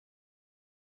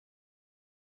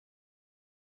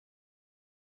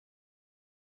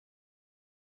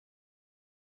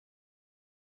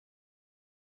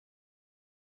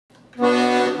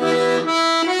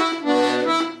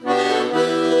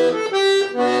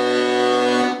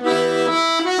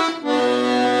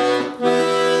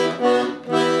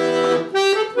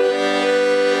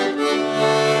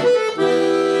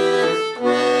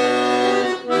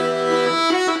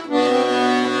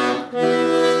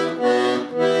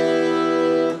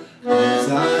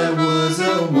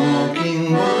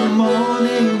Walking one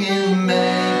morning in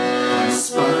May, I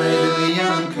spied a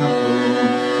young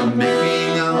couple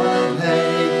making of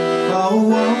hay. Oh,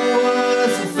 one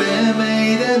was a fair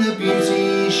maid and a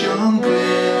beauty shone clear,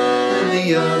 and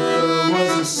the other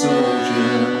was a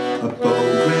soldier, a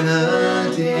bold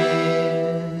grenadier.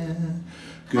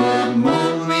 Good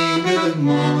morning, good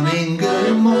morning,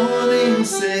 good morning,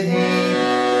 said he.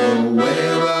 Oh,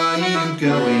 where are you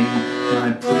going,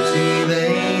 my pretty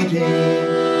lady?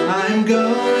 I'm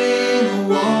going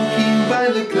walking by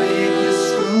the clear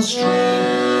crystal stream,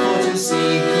 for to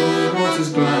see cool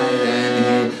waters glide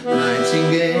and hear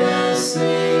nightingales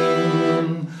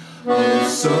sing.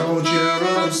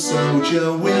 Oh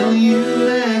soldier, will you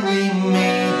marry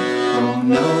me? Oh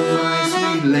no, my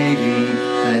sweet lady,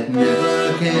 that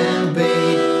never can be,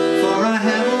 for I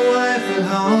have a wife at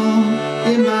home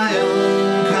in my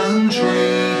own country.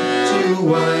 2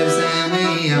 wives and the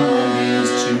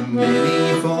army's too many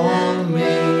for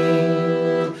me.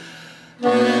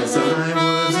 As I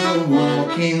was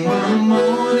walking one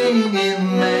morning in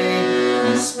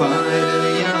May, I spied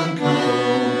a young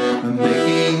couple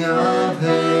making of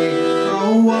hay.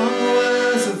 Oh, one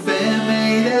was a fair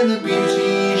maid and the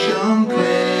beauty shone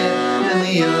clear, and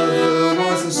the other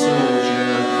was a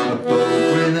soldier, a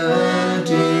bold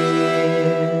grenadier.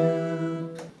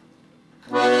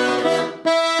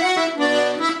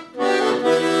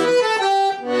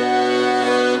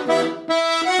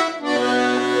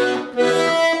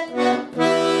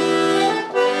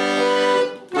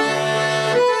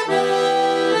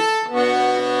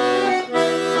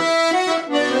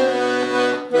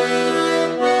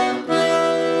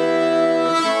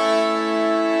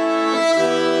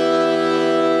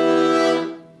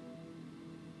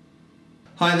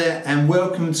 Hi there and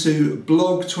welcome to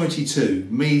Blog 22,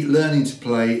 me learning to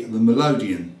play the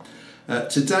Melodeon.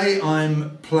 Today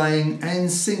I'm playing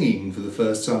and singing for the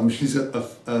first time, which is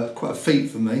quite a feat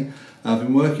for me. I've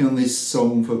been working on this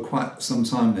song for quite some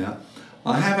time now.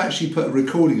 I have actually put a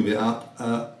recording of it up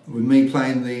with me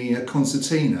playing the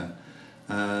concertina.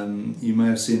 You may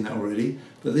have seen that already,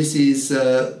 but this is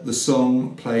the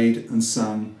song played and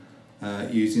sung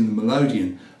using the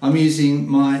Melodeon. I'm using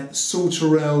my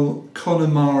Saltarelle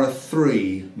Connemara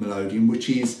III Melodeon, which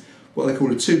is what they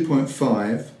call a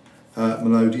 2.5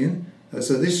 Melodeon.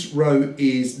 So this row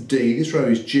is D, this row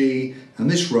is G, and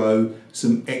this row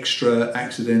some extra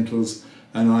accidentals,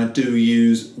 and I do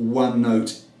use one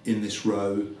note in this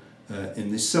row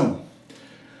in this song.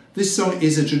 This song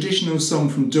is a traditional song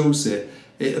from Dorset.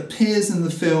 It appears in the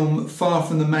film Far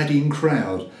from the Madding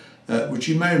Crowd, which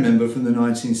you may remember from the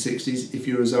 1960s if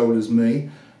you're as old as me,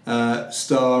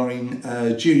 starring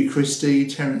Judy Christie,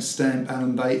 Terence Stamp,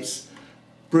 Alan Bates.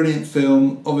 Brilliant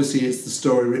film. Obviously it's the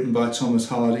story written by Thomas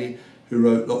Hardy, who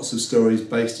wrote lots of stories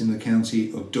based in the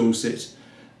county of Dorset,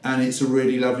 and it's a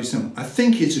really lovely song. I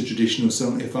think it's a traditional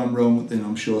song. If I'm wrong, then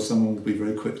I'm sure someone will be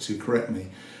very quick to correct me,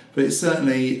 but it's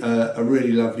certainly a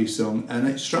really lovely song, and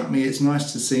it struck me it's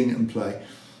nice to sing and play.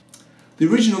 The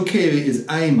original key of it is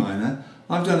A minor.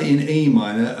 I've done it in E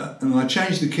minor, and I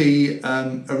changed the key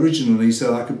originally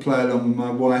so I could play along with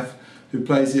my wife, who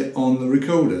plays it on the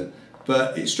recorder.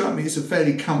 But it struck me it's a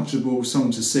fairly comfortable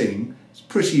song to sing. It's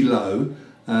pretty low.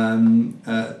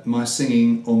 My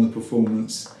singing on the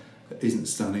performance isn't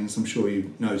stunning, as I'm sure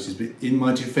you've noticed, but in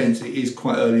my defence it is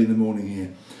quite early in the morning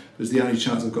here. It was the only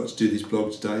chance I've got to do this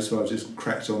blog today, so I've just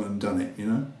cracked on and done it, you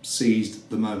know, seized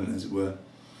the moment as it were.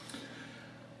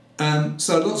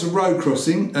 So lots of row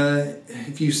crossing.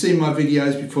 If you've seen my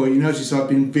videos before, you notice I've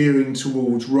been veering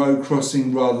towards row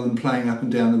crossing rather than playing up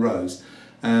and down the rows.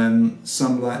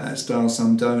 Some like that style,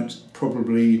 some don't.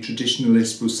 Probably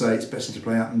traditionalists will say it's better to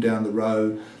play up and down the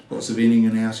row, lots of inning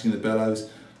and outing of the bellows,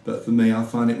 but for me I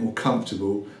find it more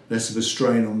comfortable, less of a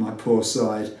strain on my poor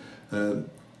side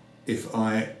if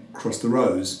I cross the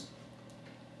rows.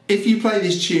 If you play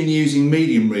this tune using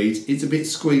medium reeds, it's a bit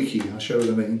squeaky. I'll show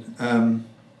you what I mean.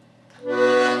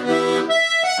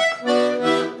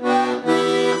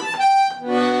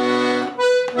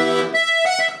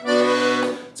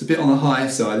 It's a bit on the higher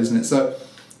side, isn't it? So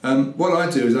what I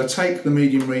do is I take the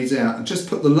medium reeds out and just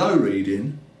put the low reed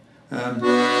in. And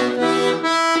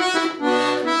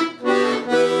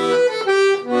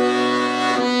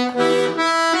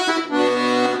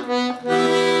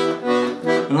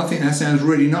I think that sounds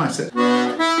really nice.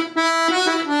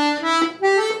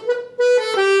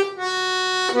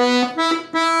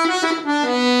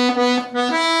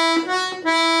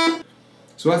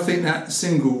 So I think that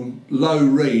single low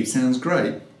reed sounds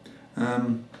great.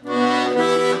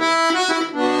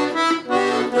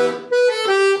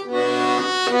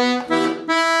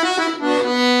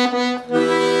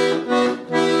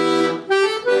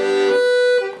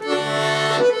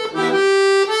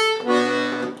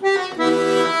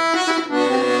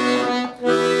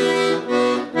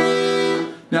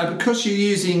 Now, because you're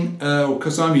using, or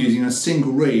because I'm using a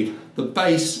single reed, the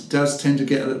bass does tend to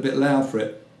get a little bit loud for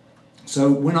it.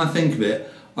 So when I think of it,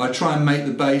 I try and make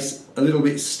the bass a little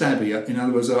bit stabbier. In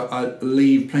other words, I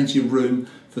leave plenty of room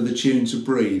for the tune to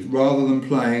breathe, rather than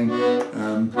playing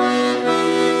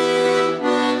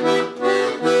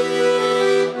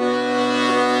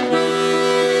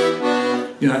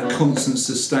you know, constant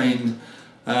sustained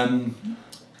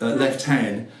left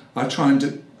hand. I try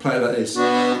and play it like this.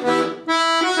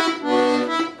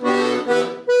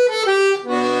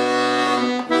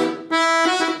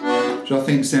 Which I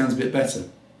think sounds a bit better.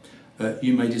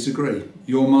 You may disagree.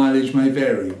 Your mileage may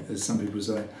vary, as some people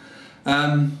say.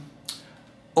 On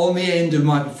the end of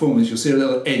my performance, you'll see a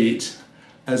little edit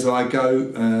as I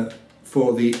go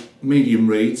for the medium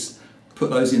reeds.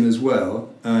 Put those in as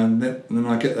well, and then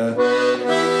I get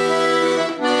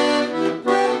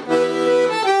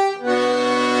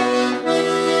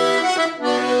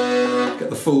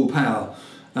the full power.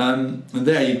 And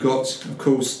there you've got, of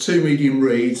course, two medium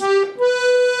reeds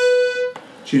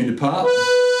tuned apart.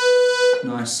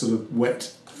 Nice sort of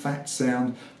wet, fat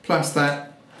sound. Plus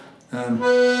that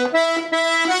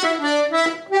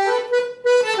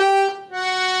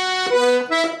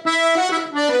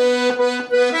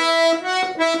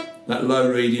that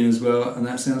low reading as well, and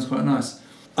that sounds quite nice.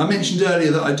 I mentioned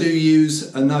earlier that I do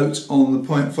use a note on the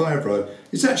 0.5 row.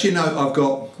 It's actually a note I've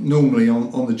got normally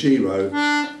on the G row.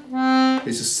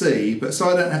 It's a C, but so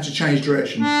I don't have to change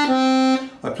direction.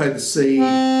 I play the C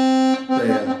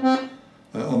there,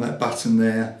 on that button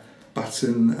there,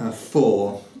 button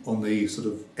 4 on the sort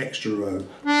of extra row.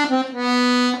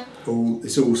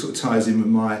 This all sort of ties in with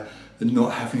my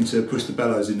not having to push the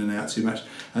bellows in and out too much.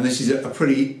 And this is a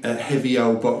pretty heavy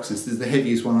old box. This is the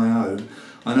heaviest one I own.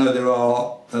 I know there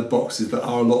are boxes that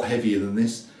are a lot heavier than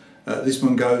this. This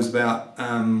one goes about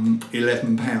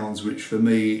 11 pounds, which for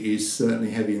me is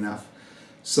certainly heavy enough.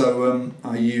 So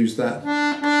I use that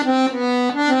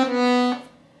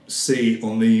C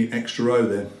on the extra row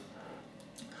there.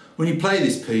 When you play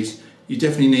this piece, you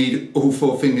definitely need all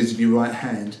 4 fingers of your right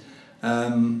hand.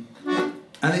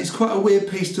 And it's quite a weird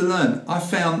piece to learn. I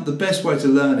found the best way to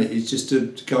learn it is just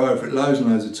to go over it loads and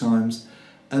loads of times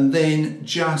and then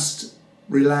just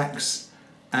relax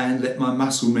and let my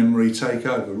muscle memory take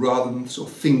over rather than sort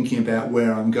of thinking about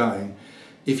where I'm going.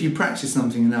 If you practice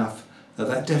something enough,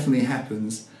 that definitely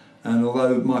happens. And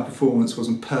although my performance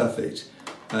wasn't perfect,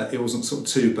 it wasn't sort of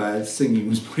too bad. Singing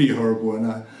was pretty horrible, I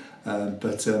know.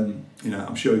 But you know,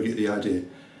 I'm sure you get the idea.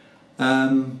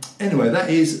 Anyway, that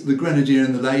is the Grenadier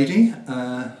and the Lady,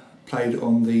 played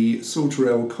on the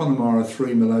Saltarelle Connemara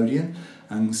III Melodeon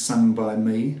and sung by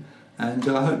me, and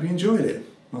I hope you enjoyed it.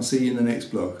 I'll see you in the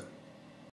next vlog.